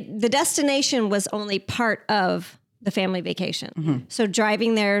 the destination was only part of the family vacation. So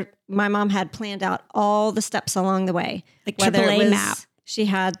driving there, my mom had planned out all the steps along the way. Like AAA map. She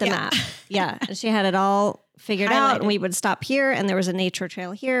had the map. Yeah. And she had it all figured out. And we would stop here and there was a nature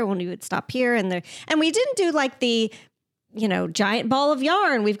trail here when we would stop here. And we didn't do like the, giant ball of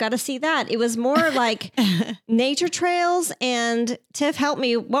yarn. We've got to see that. It was more like nature trails. And Tiff, help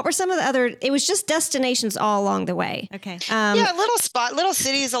me. What were some of the other? It was just destinations all along the way. Okay. Little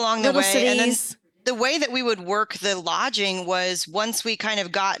cities along the way. Cities. the way that we would work the lodging was once we kind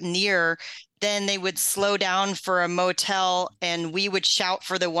of got near, then they would slow down for a motel and we would shout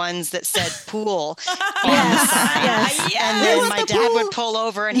for the ones that said pool on the sign. Yes. And then my dad would pull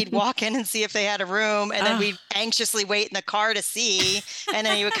over and he'd walk in and see if they had a room. And then we'd anxiously wait in the car to see. And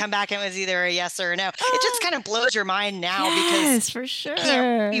then he would come back and it was either a yes or a no. It just kind of blows your mind now because for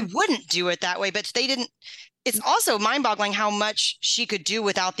sure. you wouldn't do it that way, but they didn't. It's also mind-boggling how much she could do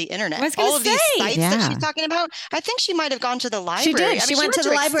without the internet. All of these sites that she's talking about, I think she might have gone to the library. She did. She went to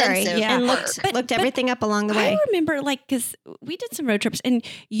the library and looked everything up along the way. I remember, because we did some road trips, and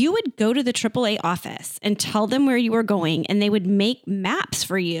you would go to the AAA office and tell them where you were going, and they would make maps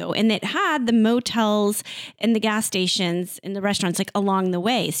for you, and it had the motels and the gas stations and the restaurants along the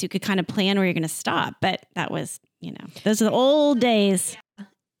way, so you could kind of plan where you're going to stop. But that was, those are the old days.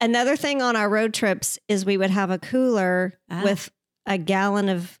 Another thing on our road trips is we would have a cooler with a gallon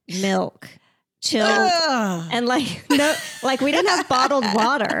of milk chilled. And we didn't have bottled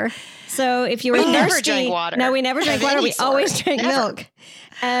water. So if you were thirsty, never drank water. No, we never drank water. We always drank milk.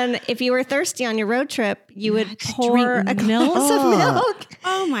 And if you were thirsty on your road trip, you would pour a glass of milk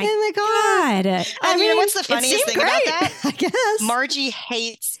in the car. God. I mean, what's the funniest thing about that? I guess. Margie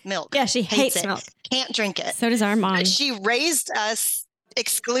hates milk. Yeah, she hates milk. Can't drink it. So does our mom. But she raised us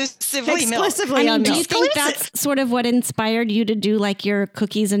exclusively milk. Do you think that's sort of what inspired you to do your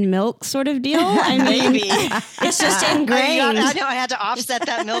cookies and milk sort of deal? Maybe. It's just ingrained. I know I had to offset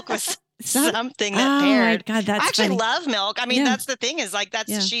that milk with something that paired. My God, that's I actually funny. love milk. I mean, that's the thing is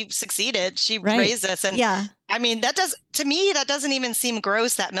she succeeded. She raised us. And I mean, to me, that doesn't even seem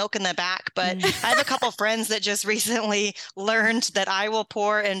gross, that milk in the back. But I have a couple friends that just recently learned that I will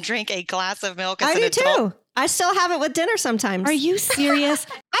pour and drink a glass of milk as an adult. Too. I still have it with dinner sometimes. Are you serious?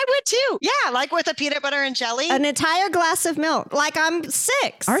 I would too. Yeah, with a peanut butter and jelly. An entire glass of milk, I'm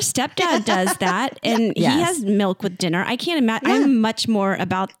 6. Our stepdad does that, and he has milk with dinner. I can't imagine. Yeah. I'm much more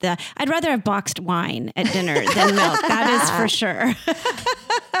about I'd rather have boxed wine at dinner than milk. That is for sure.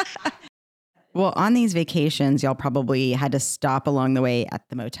 Well, on these vacations, y'all probably had to stop along the way at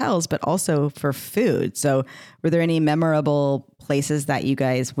the motels, but also for food. So were there any memorable places that you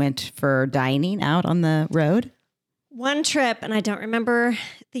guys went for dining out on the road? One trip, and I don't remember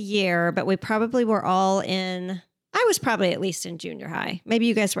the year, but we probably were all I was probably at least in junior high. Maybe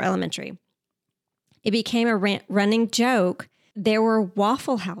you guys were elementary. It became a running joke. There were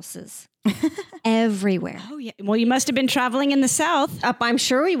Waffle Houses everywhere. Oh, yeah. Well, you must have been traveling in the South. I'm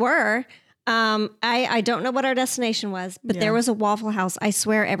sure we were. I don't know what our destination was, but there was a Waffle House, I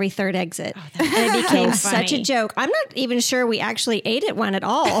swear, every third exit. And it became such a joke. I'm not even sure we actually ate at one at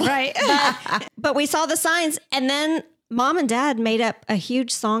all. Right. But we saw the signs, and then Mom and Dad made up a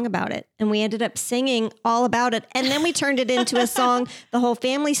huge song about it, and we ended up singing all about it. And then we turned it into a song the whole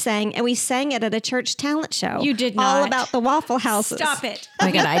family sang, and we sang it at a church talent show. You did not. All about the Waffle Houses. Stop it. Oh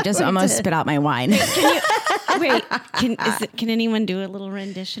my God, I just almost spit out my wine. Can anyone do a little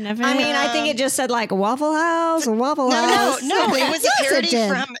rendition of it? I mean, I think it just said Waffle House or Waffle House. No, it was a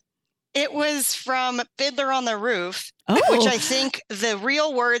parody it was from Fiddler on the Roof, which I think the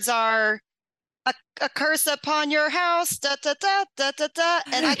real words are a curse upon your house, da da da da da da.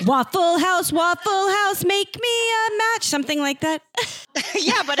 And Waffle House, make me a match, something like that.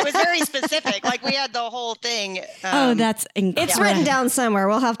 Yeah, but it was very specific. We had the whole thing. That's incredible. It's written down somewhere.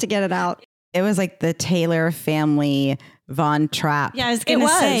 We'll have to get it out. It was the Taylor family Von Trapp. Yeah, I was going to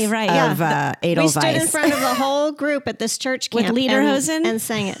say, right. Of Edelweiss. We stood in front of the whole group at this church camp. With lederhosen? And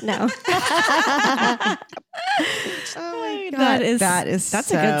sang it. No. Oh my God. That's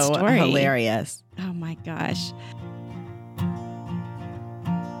so a good story. Hilarious. Oh my gosh.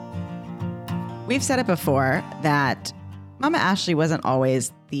 We've said it before that Momma Ashley wasn't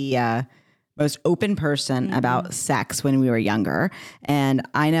always the most open person about sex when we were younger. And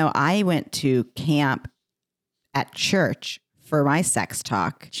I know I went to camp at church for my sex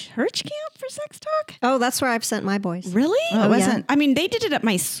talk. Church camp for sex talk? Oh, that's where I've sent my boys. Really? Well, it wasn't. I mean, they did it at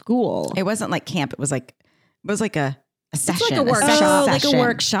my school. It wasn't like camp. It was like a session. Like a workshop. Like a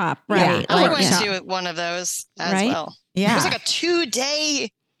workshop. Right. Yeah. I went to one of those as well. Yeah. It was a 2-day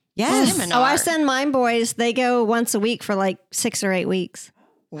seminar. Oh, I send mine boys. They go once a week for 6 or 8 weeks.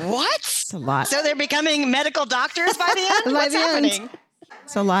 What? It's a lot. So they're becoming medical doctors by the end? What's happening?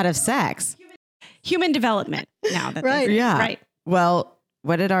 It's a lot of sex. Human development now. Right. Yeah. Right. Well,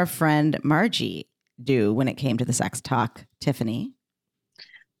 what did our friend Margie do when it came to the sex talk, Tiffany?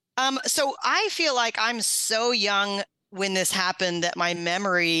 So I feel like I'm so young when this happened that my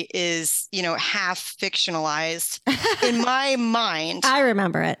memory is, half fictionalized in my mind. I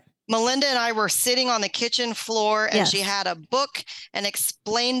remember it. Melinda and I were sitting on the kitchen floor and she had a book and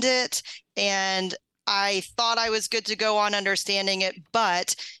explained it. And I thought I was good to go on understanding it,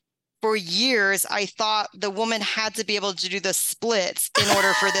 but for years, I thought the woman had to be able to do the splits in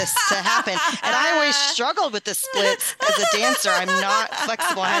order for this to happen. And I always struggled with the splits as a dancer. I'm not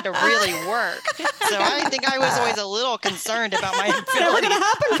flexible. I had to really work. So I think I was always a little concerned about my ability. It's never going to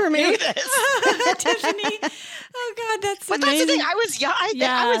happen for me. Tiffany. Oh God, that's but amazing. That's the thing. I was young.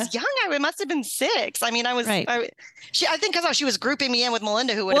 I was young. I must have been 6. I mean, I was. Right. I think because she was grouping me in with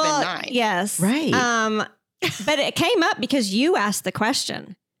Melinda, who would have been 9. Yes. Right. But it came up because you asked the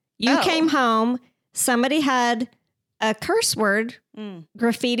question. You came home, somebody had a curse word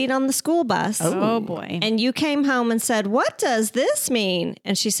graffitied on the school bus. Oh boy. And you came home and said, "What does this mean?"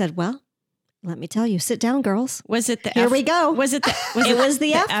 And she said, "Well, let me tell you. Sit down, girls." Was it the Here we go. Was it the it was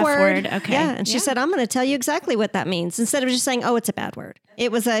the F word. Okay. Yeah. And she said, "I'm going to tell you exactly what that means." Instead of just saying, "Oh, it's a bad word."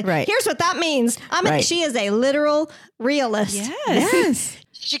 It was here's what that means. She is a literal realist. Yes.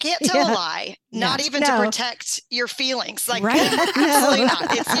 She can't tell a lie, not even to protect your feelings. Like, absolutely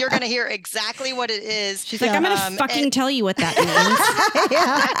not. You're going to hear exactly what it is. She's like, I'm going to fucking tell you what that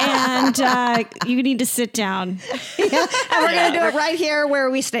means. And you need to sit down. And we're going to do it right here where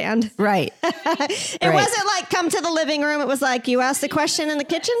we stand. Right. It wasn't like, come to the living room. It was like, you asked the question in the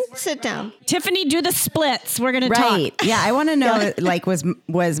kitchen, sit down. Tiffany, do the splits. We're going to talk. Yeah. I want to know, like, was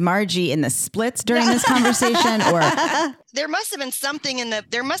Margie in the splits during this conversation, or... There must have been something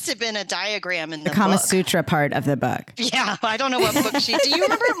there must have been a diagram in the Kama book. Sutra part of the book. Yeah, I don't know what book do you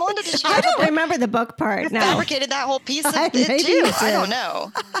remember it, Melinda? Did she I don't remember the book part. No. Fabricated that whole piece of it too. I don't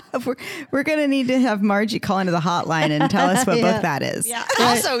know. We're going to need to have Margie call into the hotline and tell us what book that is. Yeah.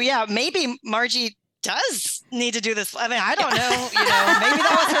 Also, maybe Margie does need to do this. I mean, I don't know. Maybe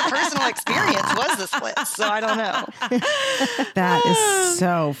that was her personal experience, was the splits. So I don't know. That is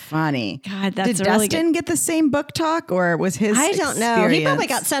so funny. God, that's Did really Dustin get the same book talk, or was his I don't know. He probably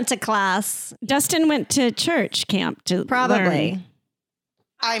got sent to class. Dustin went to church camp to probably. learn.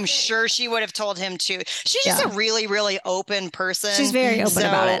 I'm sure she would have told him to. She's just a really, really open person. She's very open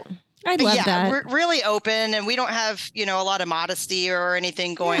about it. I love that. We're really open, and we don't have, a lot of modesty or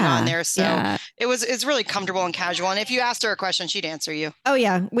anything going on there. So it's really comfortable and casual. And if you asked her a question, she'd answer you. Oh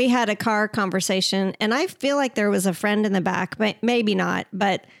yeah. We had a car conversation, and I feel like there was a friend in the back, but maybe not,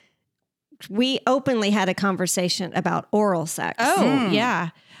 we openly had a conversation about oral sex. Oh, yeah.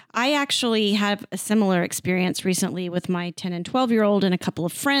 I actually have a similar experience recently with my 10 and 12-year-old and a couple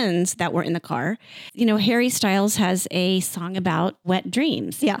of friends that were in the car. Harry Styles has a song about wet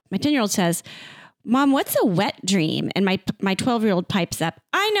dreams. Yeah. My 10-year-old says, "Mom, what's a wet dream?" And my 12-year-old pipes up,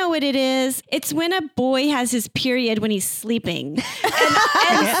 "I know what it is. It's when a boy has his period when he's sleeping."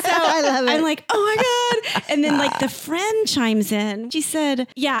 And so I love it. I'm like, "Oh my God." And then the friend chimes in. She said,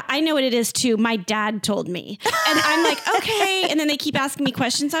 "Yeah, I know what it is too. My dad told me." And I'm like, "Okay." And then they keep asking me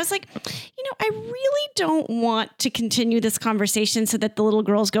questions. I was like, I really don't want to continue this conversation so that the little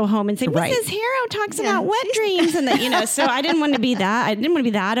girls go home and say, Mrs. Hero talks about wet dreams. And that, so I didn't want to be that. I didn't want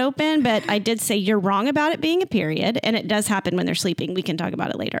to be that open, but I did say, you're wrong about it being a period. And it does happen when they're sleeping. We can talk about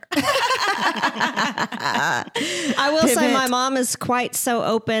it later. I will say my mom is quite so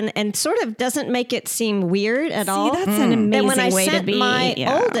open and sort of doesn't make it seem weird at all. That's an amazing when I way sent to be. My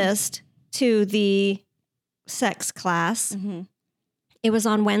oldest to the sex class, it was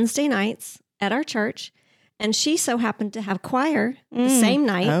on Wednesday nights at our church, and she so happened to have choir the same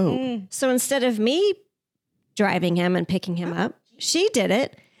night. So instead of me driving him and picking him up, she did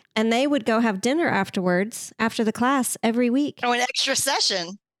it. And they would go have dinner afterwards, after the class every week. Oh, an extra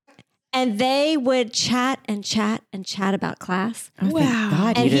session. And they would chat and chat and chat about class. Oh,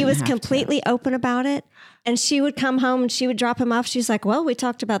 wow. And he was completely open about it. And she would come home and she would drop him off. She's like, well, we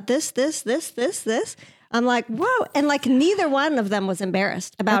talked about this. I'm like, whoa. And neither one of them was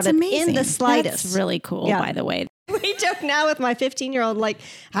embarrassed about it in the slightest. That's really cool, by the way. We joke now with my 15-year-old,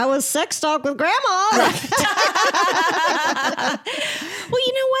 I was sex talk with grandma. Well,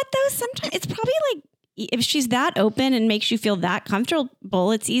 you know what, though? Sometimes it's probably if she's that open and makes you feel that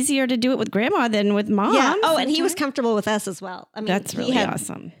comfortable, it's easier to do it with grandma than with mom. Yeah. Oh, and he was comfortable with us as well. I mean, that's really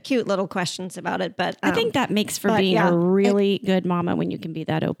awesome. Cute little questions about it, but I think that makes for being a really good mama when you can be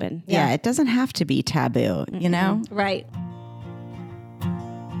that open. Yeah, it doesn't have to be taboo, you know? Right.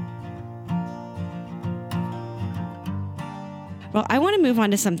 Well, I want to move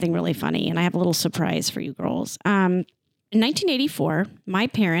on to something really funny, and I have a little surprise for you girls. in 1984, my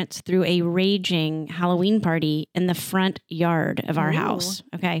parents threw a raging Halloween party in the front yard of our house.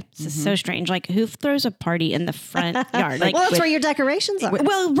 Okay. This is so strange. Like, who throws a party in the front yard? Like, well, that's where your decorations are.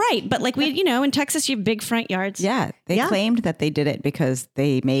 Well, right. But like in Texas, you have big front yards. Yeah. They claimed that they did it because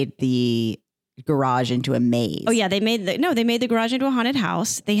they made the garage into a maze. Oh yeah. They made the garage into a haunted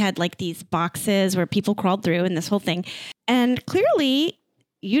house. They had like these boxes where people crawled through and this whole thing. And clearly,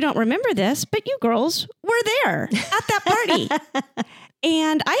 you don't remember this, but you girls were there at that party.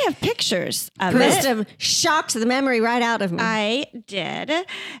 And I have pictures of Must it. have shocked the memory right out of me. I did.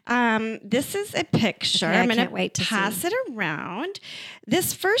 This is a picture. Okay, I'm going can't wait to to pass it around.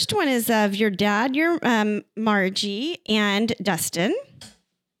 This first one is of your dad, your Margie, and Dustin.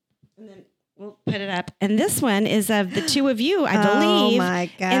 And then we'll put it up. And this one is of the two of you, I believe, my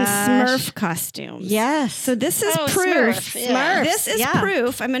gosh. in Smurf costumes. Yes. So this is proof. Smurf, yeah. This is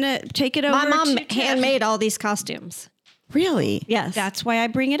proof. I'm going to take it over. My mom to Tiff. handmade all these costumes. Really? Yes. That's why I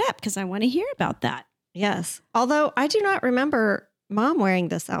bring it up, because I want to hear about that. Yes. Although I do not remember Mom wearing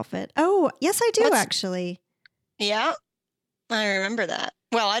this outfit. Oh, yes, I do actually. Yeah, I remember that.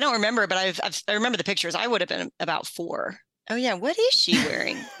 Well, I don't remember, but I remember the pictures. I would have been about 4. Oh yeah, what is she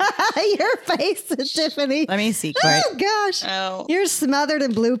wearing? Your face, Tiffany. Let me see, Court. Oh gosh. Oh, You're smothered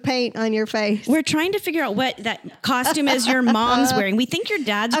in blue paint on your face. We're trying to figure out what that costume is your mom's wearing. We think your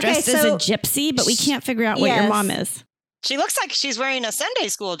dad's dressed as a gypsy, but we can't figure out what your mom is. she looks like she's wearing a Sunday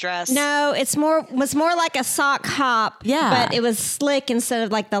school dress. No, was more like a sock hop. Yeah. But it was slick instead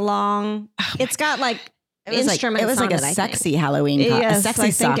of like the long. It's got like instruments. It was like on a I sexy think. Halloween Yes, a sexy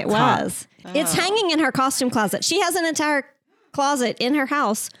I think sock it was. top. It's hanging in her costume closet. She has an entire closet in her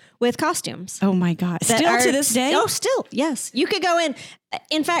house with costumes. Oh my God. that Still are- to this day? Oh, still. Yes. You could go in.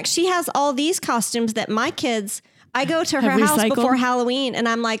 In fact, she has all these costumes that my kids, I go to her Have house recycled? before Halloween and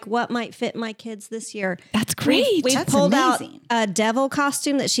I'm like, what might fit my kids this year? That's great. We've That's pulled amazing. out a devil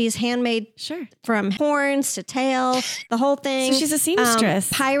costume that she's handmade Sure. from horns to tail, the whole thing. So she's a seamstress.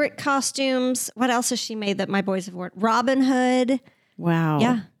 Pirate costumes. What else has she made that my boys have worn? Robin Hood. Wow.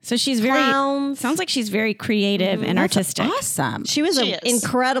 Yeah. So she's very, Clowns. sounds like she's very creative and That's artistic. awesome. She was She an is.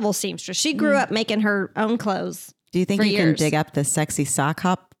 incredible seamstress. She grew up making her own clothes. Do you think for you can years. dig up the sexy sock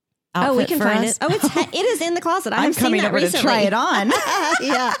hop outfit Oh, we can for find us? it. Oh, it is in the closet. I I'm have seen coming that over recently. to try it on.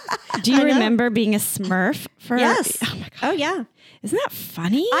 Yeah. Do you I know. remember being a Smurf for? Yes. Oh my God. Oh, yeah. Isn't that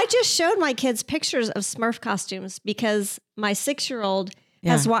funny? I just showed my kids pictures of Smurf costumes because my 6-year-old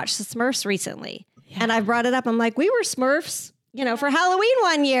has watched the Smurfs recently. And I brought it up. I'm like, we were Smurfs, for Halloween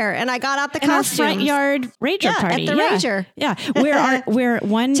one year. And I got out the in our costumes. front yard rager party. at the rager. Yeah. Where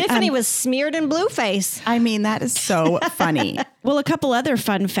one Tiffany was smeared in blue face. I mean, that is so funny. Well, a couple other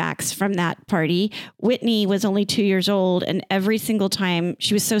fun facts from that party. Whitney was only 2 years old, and every single time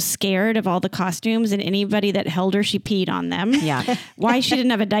she was so scared of all the costumes, and anybody that held her, she peed on them. Yeah. Why she didn't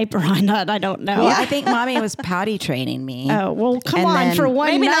have a diaper on, I don't know. Well, I think Mommy was potty training me. Oh, well, come And on then- for one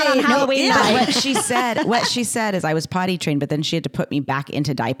Maybe night. not on Halloween But night. what she said is I was potty trained, but then she had to put me back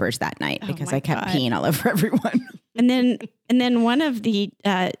into diapers that night because my I kept God. peeing all over everyone. And then one of the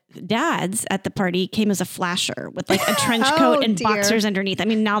dads at the party came as a flasher with like a trench coat and dear. boxers underneath. I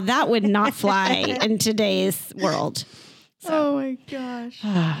mean, now that would not fly in today's world. Oh my gosh.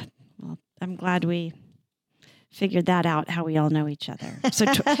 Well, I'm glad we figured that out, how we all know each other. So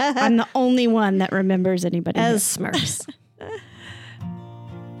I'm the only one that remembers anybody. As Smurfs.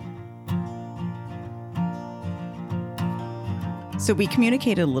 So we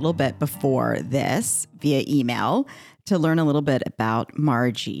communicated a little bit before this via email to learn a little bit about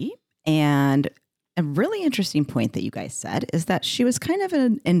Margie. And a really interesting point that you guys said is that she was kind of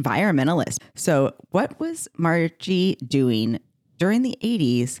an environmentalist. So what was Margie doing during the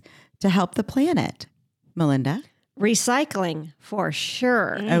 80s to help the planet? Melinda? Recycling for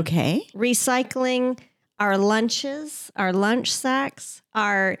sure. Okay. Recycling our lunches, our lunch sacks,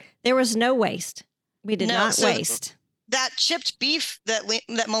 there was no waste. We did No, not so- waste. That chipped beef that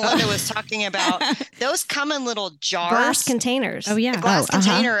Melinda was talking about, those come in little jars. Glass containers. Oh, yeah. A glass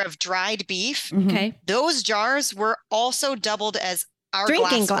container of dried beef. Okay. Those jars were also doubled as our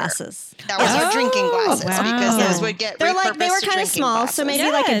Drinking glassware. glasses. That was our drinking glasses wow. because Yeah. those would get They were repurposed to kind of drinking small, so glasses.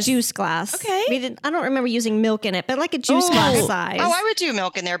 maybe like a Yes. juice glass. Okay. I don't remember using milk in it, but like a juice glass size. Oh, I would do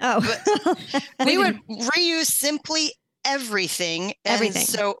milk in there. Oh. But we would reuse simply everything. And Everything.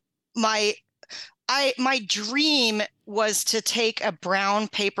 so my dream was to take a brown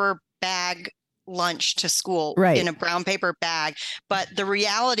paper bag lunch to school Right. in a brown paper bag. But the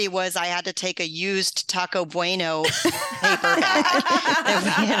reality was I had to take a used Taco Bueno paper bag.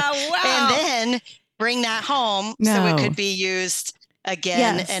 And then bring that home so No. it could be used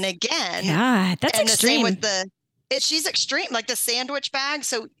again Yes. and again. Yeah, that's And the same extreme. with the she's extreme, like the sandwich bag.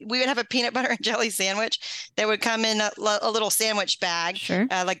 So we would have a peanut butter and jelly sandwich that would come in a little sandwich bag,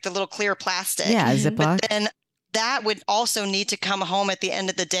 like the little clear plastic. Yeah, Ziploc. But then that would also need to come home at the end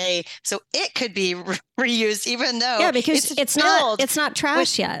of the day, so it could be reused, even though because it's not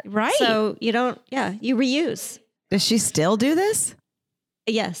trash yet, right? So you don't, you reuse. Does she still do this?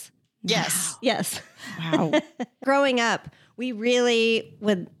 Yes. Yes. Yes. Wow. Growing up, we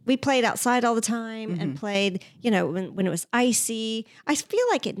played outside all the time and played, when it was icy. I feel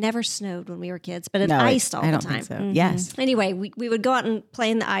like it never snowed when we were kids, but it iced all the time. Think so. Yes. Anyway, we would go out and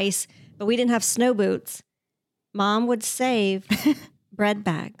play in the ice, but we didn't have snow boots. Mom would save bread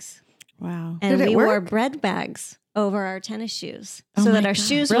bags. Wow. And Did it we work? wore bread bags over our tennis shoes so that our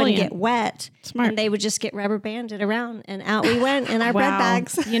shoes wouldn't get wet. Smart. And they would just get rubber banded around, and out we went in our bread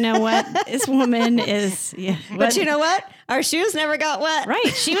bags. You know what? This woman is, But you know what? Our shoes never got wet. Right.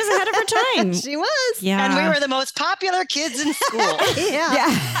 She was ahead of her time. She was. Yeah. And we were the most popular kids in school.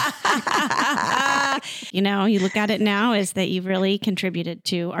 You look at it now is that you've really contributed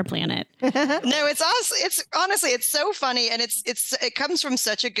to our planet. No, it's us. It's honestly, it's so funny, and it comes from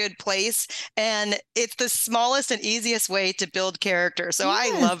such a good place, and it's the smallest and easiest way to build character. So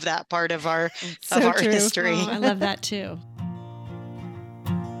I love that part of our history. Oh, I love that too.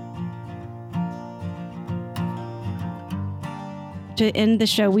 To end the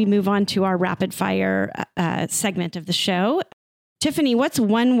show, we move on to our rapid fire segment of the show. Tiffany, what's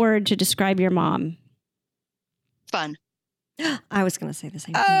one word to describe your mom? Fun. I was going to say the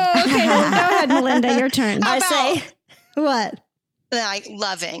same thing. Oh, okay. Well, go ahead, Melinda. Your turn. I say what? Like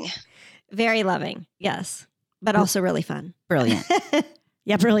loving. Very loving. Yes. But also really fun. Brilliant.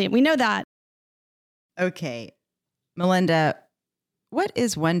 Yeah, brilliant. We know that. Okay. Melinda, what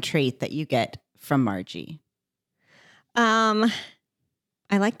is one trait that you get from Margie?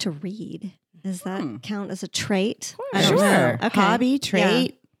 I like to read. Does that count as a trait? I don't know. Okay. Hobby,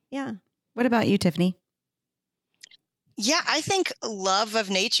 trait. Yeah. What about you, Tiffany? Yeah, I think love of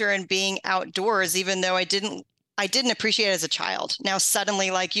nature and being outdoors, even though I didn't appreciate it as a child. Now suddenly,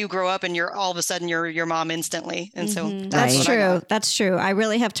 like, you grow up and you're all of a sudden you're your mom instantly. And so that's true. That's true. I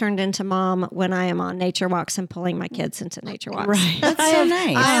really have turned into mom when I am on nature walks and pulling my kids into nature walks. Right. That's so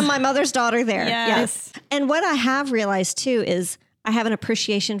nice. I am my mother's daughter there. Yes. And what I have realized too is I have an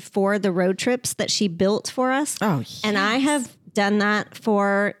appreciation for the road trips that she built for us. Oh, yes. And I have done that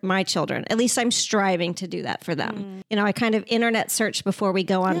for my children. At least I'm striving to do that for them. I kind of internet search before we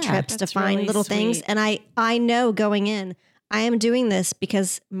go on trips to find really little sweet. things. And I know going in, I am doing this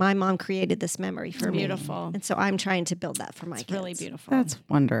because my mom created this memory for me. Beautiful. And so I'm trying to build that for my kids. Really beautiful. That's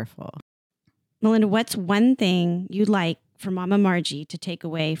wonderful. Melinda, what's one thing you'd like for Momma Margie to take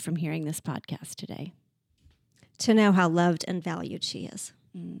away from hearing this podcast today? To know how loved and valued she is.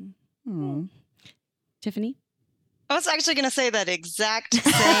 Tiffany? I was actually going to say that exact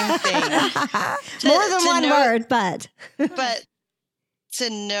same thing. More than one word, but to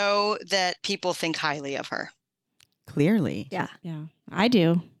know that people think highly of her. Clearly. Yeah. Yeah, I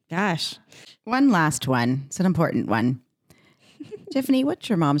do. Gosh. One last one. It's an important one. Tiffany, what's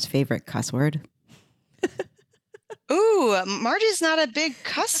your mom's favorite cuss word? Ooh, Margie's not a big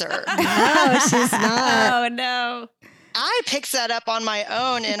cusser. No, she's not. Oh, no. I picked that up on my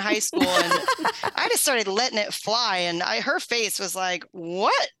own in high school, and I just started letting it fly. And her face was like,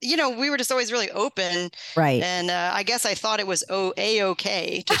 "What?" We were just always really open, Right? And I guess I thought it was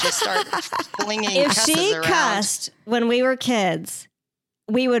a-okay to just start flinging. If cusses she around. cussed when we were kids,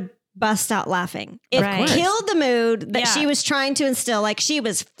 we would bust out laughing. It Right. killed the mood that she was trying to instill. Like, she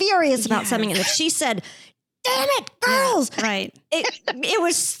was furious about something, and if she said, "Damn it, girls!" Right. It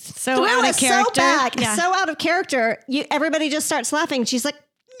was So out of character. so back, Yeah. so out of character. Everybody just starts laughing. She's like,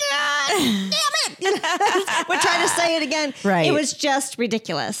 "God damn it!" We're trying to say it again. Right. It was just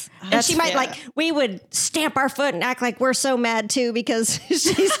ridiculous. And she might we would stamp our foot and act like we're so mad too because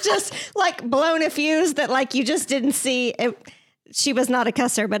she's just like blown a fuse that like you just didn't see it. She was not a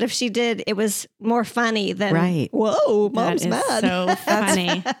cusser, but if she did, it was more funny than whoa, mom's That is mad. so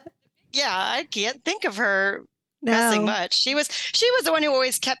funny. Yeah, I can't think of her cussing much. She was the one who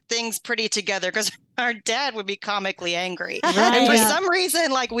always kept things pretty together because our dad would be comically angry. Right. And for some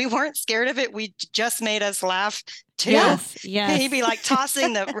reason, like, we weren't scared of it. We just made us laugh too. Yes. He'd be like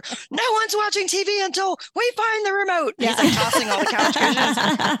tossing no one's watching TV until we find the remote. He's like tossing all the couch cushions.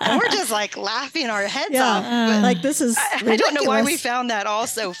 And we're just like laughing our heads off. But like, this is I don't know why we found that all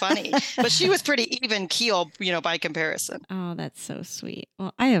so funny, but she was pretty even keel, by comparison. Oh, that's so sweet.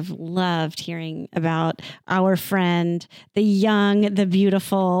 Well, I have loved hearing about our friend, the young, the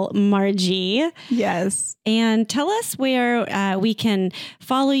beautiful Margie. Yes. And tell us where we can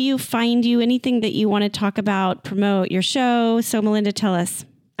follow you, find you, anything that you want to talk about, promote your show. So Melinda, tell us.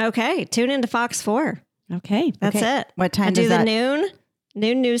 Okay. Tune into Fox 4. Okay. That's it. What time I do does the that?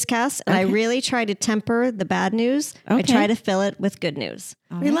 noon newscast, and I really try to temper the bad news. Okay. I try to fill it with good news.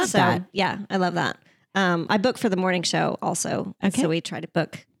 We love that. Yeah, I love that. I book for the morning show also. And Okay. so we try to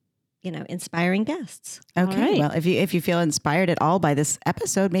book, inspiring guests. Okay. All right. Well, if you feel inspired at all by this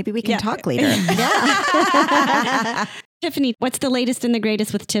episode, maybe we can talk later. Tiffany, what's the latest and the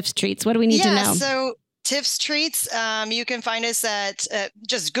greatest with Tiff's Treats? What do we need to know? So Tiff's Treats, you can find us at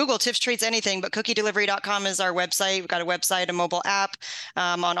just Google Tiff's Treats anything, but cookiedelivery.com is our website. We've got a website, a mobile app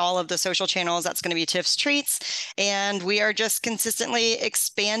on all of the social channels. That's going to be Tiff's Treats. And we are just consistently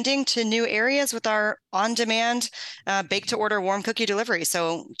expanding to new areas with our on-demand bake-to-order warm cookie delivery.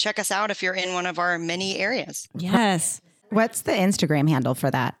 So check us out if you're in one of our many areas. Yes. What's the Instagram handle for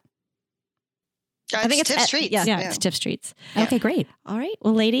that? I think it's Tiff's Treats. Yeah, it's Tiff's Treats. Okay, great. All right.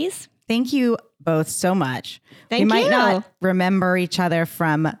 Well, ladies. Thank you both so much. Thank we might you. not remember each other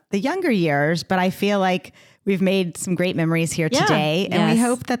from the younger years, but I feel like we've made some great memories here today, and we Yes.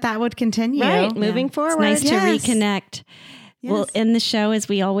 hope that would continue. Right. Moving forward. It's nice Yes. to reconnect. We'll end the show as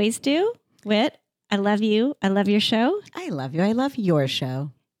we always do. Whit, I love you. I love your show. I love you. I love your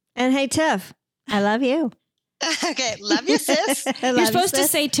show. And hey, Tiff, I love you. Okay. Love you, sis. You're supposed to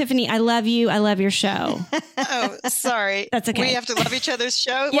say, Tiffany, I love you. I love your show. Oh, sorry. That's okay. We have to love each other's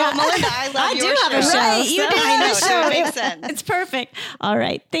show. Yeah. Well, Melinda, I love your do have a show. show. Right, you do I have know, a so show. it makes sense. It's perfect. All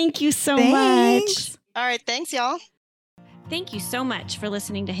right. Thank you so Thanks. much. All right. Thanks, y'all. Thank you so much for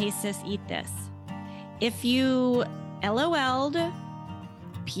listening to Hey Sis, Eat This. If you LOL'd,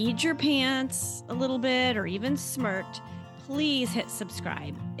 peed your pants a little bit, or even smirked, please hit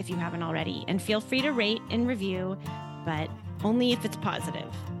subscribe if you haven't already. And feel free to rate and review, but only if it's positive.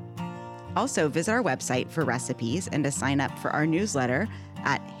 Also, visit our website for recipes and to sign up for our newsletter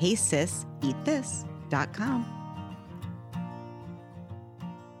at HeySisEatThis.com.